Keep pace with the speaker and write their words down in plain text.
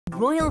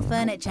royal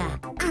furniture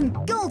and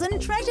golden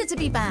treasure to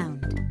be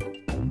found.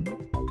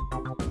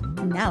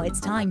 Now it's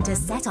time to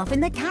set off in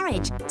the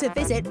carriage to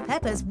visit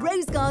Peppa's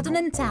rose garden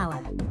and tower.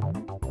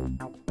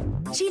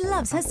 She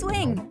loves her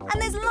swing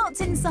and there's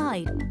lots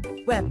inside,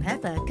 where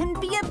Peppa can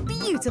be a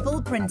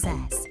beautiful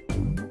princess.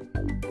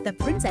 The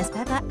Princess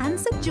Peppa and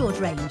St. George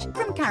range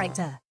from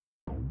Character.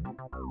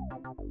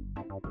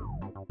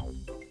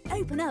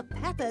 Open up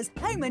Peppa's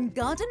home and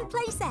garden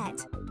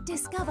playset.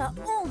 Discover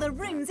all the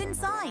rooms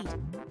inside.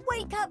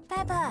 Wake up,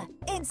 Peppa!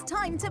 It's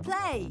time to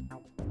play.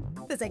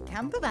 There's a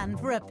camper van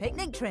for a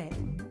picnic trip.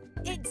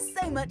 It's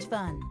so much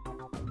fun.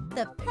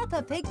 The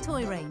Peppa Pig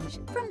toy range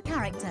from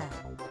Character.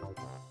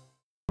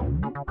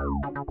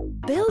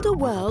 Build a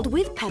world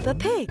with Peppa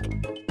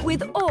Pig,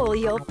 with all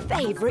your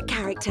favourite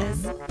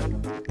characters.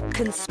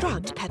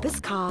 Construct Peppa's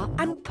car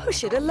and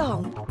push it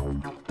along.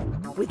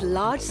 With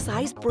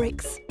large-sized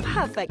bricks,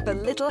 perfect for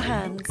little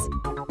hands.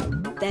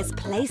 There's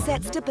play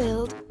sets to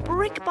build,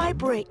 brick by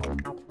brick.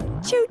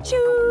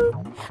 Choo-choo!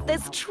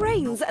 There's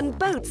trains and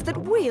boats that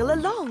wheel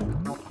along.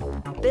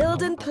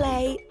 Build and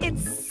play,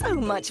 it's so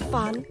much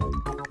fun.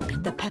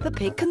 The Peppa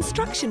Pig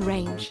construction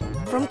range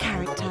from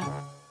Character.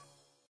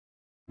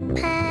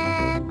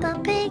 Peppa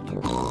Pig.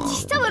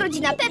 Dziś cała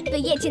rodzina Peppy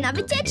jedzie na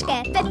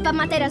wycieczkę. Peppa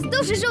ma teraz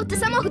duży, żółty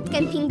samochód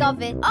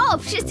kempingowy. O,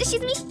 wszyscy się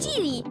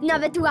zmieścili.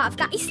 Nawet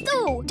ławka i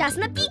stół. Czas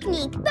na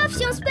piknik. Baw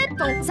się z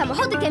Peppą.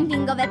 Samochody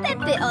kempingowe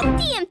Peppy od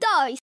TM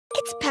Toys.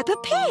 It's Peppa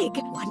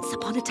Pig! Once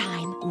upon a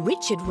time,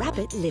 Richard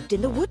Rabbit lived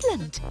in the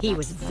woodland. He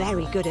was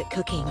very good at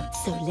cooking,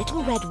 so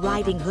Little Red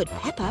Riding Hood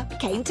Peppa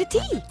came to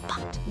tea,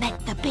 but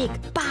met the big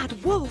bad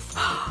wolf.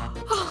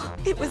 Oh,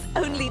 it was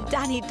only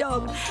Danny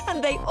Dog,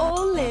 and they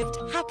all lived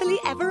happily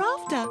ever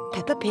after.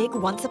 Peppa Pig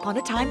Once Upon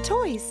a Time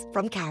toys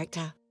from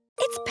Character.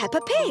 It's Peppa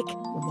Pig!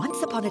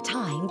 Once upon a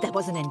time, there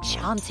was an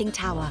enchanting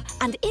tower,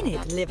 and in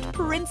it lived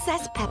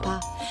Princess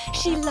Peppa.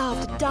 She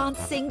loved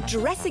dancing,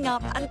 dressing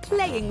up, and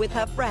playing with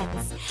her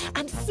friends,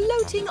 and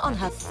floating on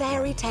her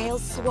fairy tale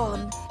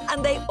swan.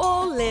 And they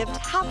all lived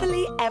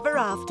happily ever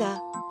after.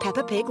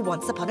 Peppa Pig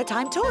Once Upon a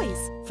Time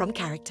toys from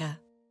Character.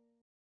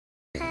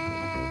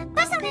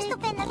 Pasa un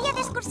estupendo día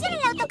de excursión en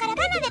la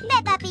autocaravana de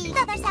Peppa Pig.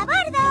 ¡Todos a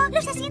bordo!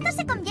 Los asientos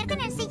se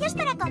convierten en sillas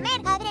para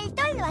comer. Abre el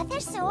toldo,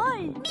 hace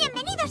sol.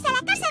 ¡Bienvenidos a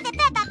la casa de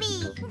Peppa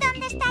Pig!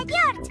 ¿Dónde está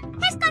George?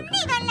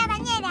 ¡Escondido en la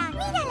bañera!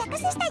 ¡Mira, la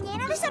casa está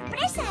llena de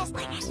sorpresas!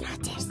 Buenas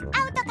noches.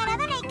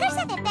 Autocaravana y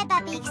casa de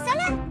Peppa Pig,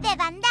 solo de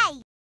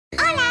Bandai.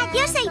 ¡Hola!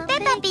 Yo soy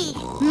Peppa Pig.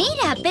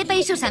 Mira, Peppa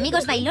y sus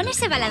amigos bailones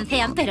se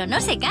balancean, pero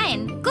no se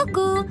caen.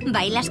 ¡Cucú!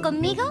 ¿Bailas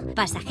conmigo?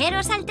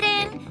 Pasajeros al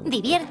tren.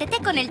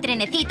 Diviértete con el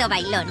trenecito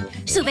bailón.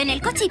 Sube en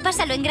el coche y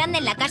pásalo en grande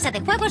en la casa de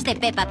juegos de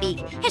Peppa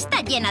Pig.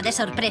 Está llena de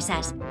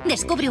sorpresas.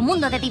 Descubre un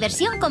mundo de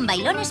diversión con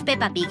bailones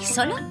Peppa Pig,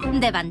 solo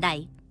de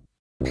Bandai.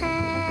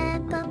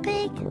 Peppa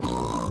Pig.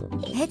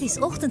 Het is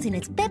ochtend in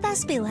het Peppa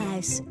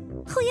speelhuis.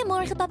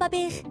 Goedemorgen, Papa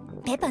Pig.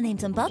 Peppa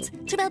neemt een bad,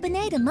 terwijl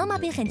beneden Mama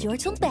Pig en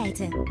George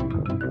ontbijten.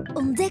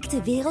 Ontdek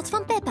de wereld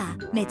van Peppa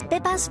met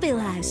Peppa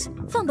Speelhuis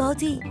van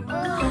Boti.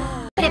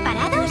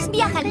 ¿Preparados?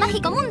 Viaja al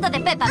mágico mundo de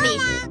Peppa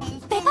Pig.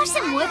 Peppa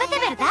se mueve de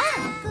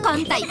verdad.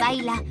 Canta y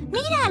baila.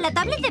 Mira la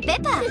tablet de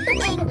Peppa.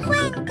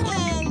 Encuentre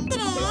el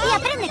tren. Y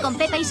aprende con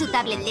Peppa y su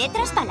tablet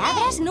letras,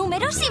 palabras,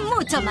 números y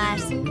mucho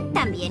más.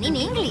 También en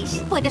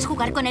English. Puedes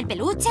jugar con el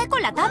peluche,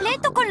 con la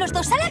tablet o con los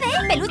dos a la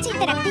vez. Peluche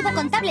interactivo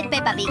con tablet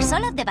Peppa Pig,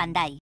 solo de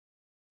Bandai.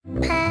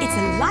 It's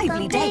a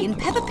lively day in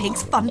Peppa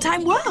Pig's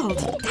Funtime world.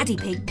 Daddy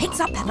Pig picks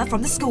up Peppa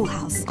from the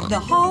schoolhouse. The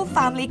whole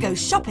family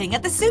goes shopping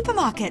at the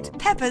supermarket.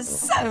 Peppa's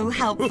so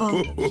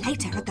helpful.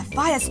 Later at the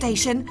fire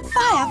station,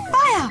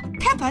 fire!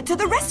 Peppa to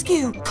the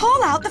rescue.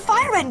 Call out the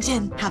fire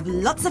engine. Have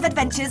lots of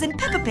adventures in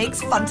Peppa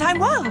Pig's Funtime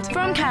world.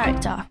 From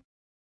Character.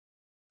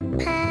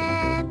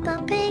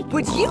 Peppa Pig.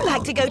 Would you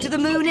like to go to the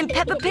moon in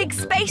Peppa Pig's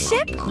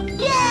spaceship?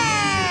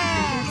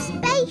 Yeah!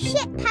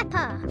 Spaceship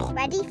Peppa.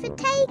 Ready for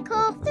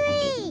takeoff.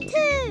 3,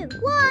 2,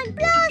 1,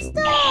 blast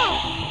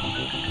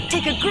off!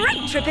 Take a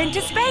great trip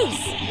into space.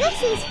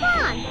 This is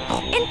fun.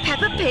 In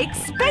Peppa Pig's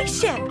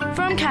spaceship.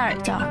 From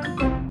Character.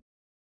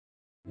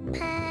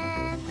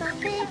 Peppa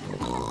Pig.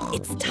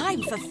 It's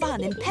time for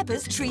fun in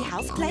Peppa's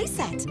treehouse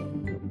playset.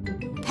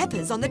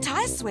 Peppa's on the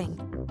tire swing.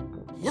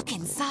 Look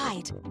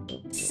inside.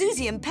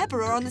 Susie and Peppa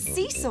are on the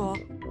seesaw.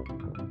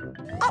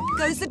 Up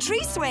goes the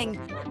tree swing.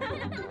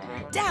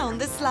 Down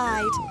the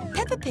slide.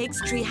 Peppa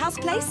Pig's treehouse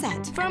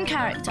playset. From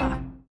Character.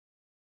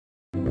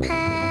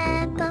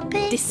 Peppa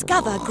Pig.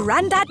 Discover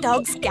Grandad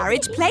Dog's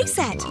garage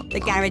playset. The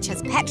garage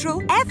has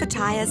petrol, air for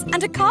tyres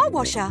and a car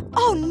washer.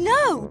 Oh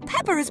no!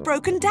 Peppa has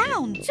broken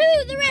down.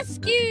 To the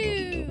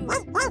rescue!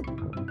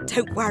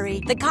 Don't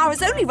worry, the car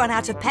has only run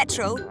out of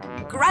petrol.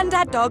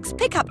 Grandad Dog's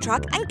pickup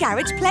truck and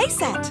garage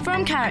playset.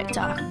 From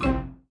Character.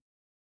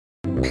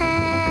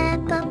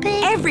 Peppa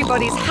Pig.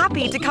 Everybody's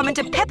happy to come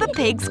into Peppa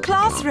Pig's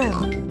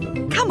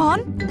classroom. Come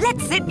on,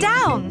 let's sit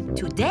down.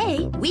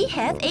 Today we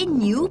have a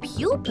new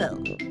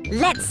pupil.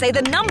 Let's say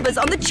the numbers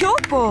on the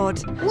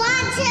chalkboard.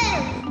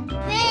 1, 2,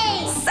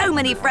 3. So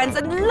many friends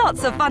and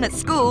lots of fun at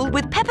school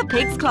with Peppa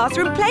Pig's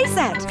classroom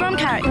playset. From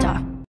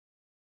Character.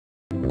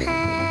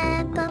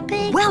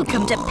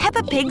 Welcome to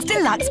Peppa Pig's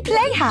Deluxe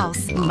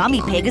Playhouse.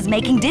 Mummy Pig is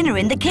making dinner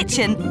in the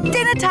kitchen.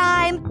 Dinner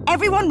time!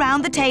 Everyone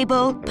round the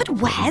table. But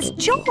where's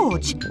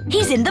George?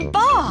 He's in the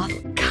bath.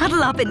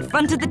 Cuddle up in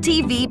front of the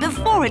TV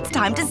before it's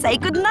time to say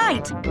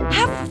goodnight.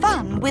 Have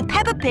fun with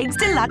Peppa Pig's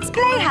Deluxe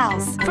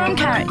Playhouse. From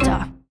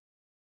character.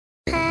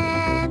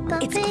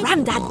 It's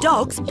Grandad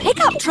Dog's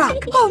pickup truck.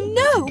 Oh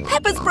no,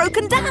 Peppa's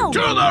broken down. To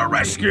the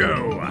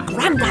rescue!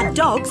 Grandad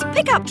Dog's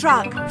pickup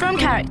truck. From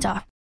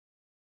character.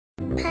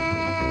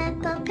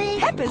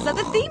 Peppa's at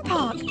the theme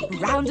park.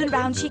 Round and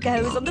round she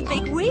goes on the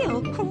big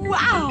wheel.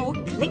 Wow!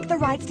 Click the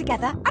rides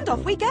together and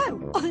off we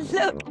go. Oh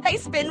look, they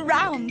spin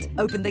round.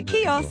 Open the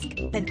kiosk,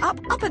 then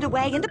up and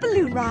away in the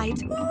balloon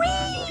ride.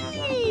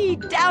 Whee!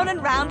 Down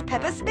and round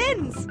Peppa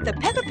spins. The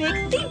Peppa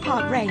Pig theme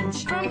park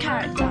range. From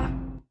character.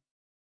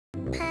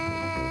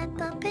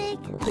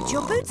 Put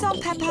your boots on,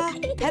 Peppa.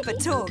 Peppa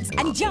talks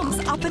and jumps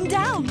up and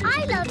down.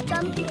 I love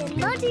jumping in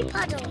muddy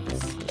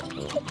puddles.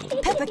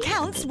 Peppa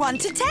counts 1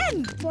 to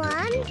 10.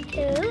 1,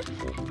 2,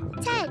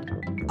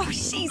 10. Oh,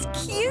 she's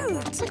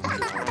cute.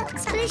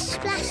 Splish,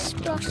 splash,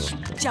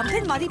 splosh. Jump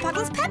in muddy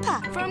puddles,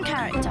 Peppa. From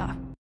character.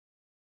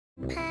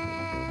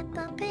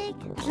 Peppa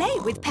Pig. Play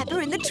with Peppa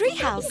in the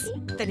treehouse.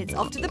 Then it's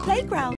off to the playground.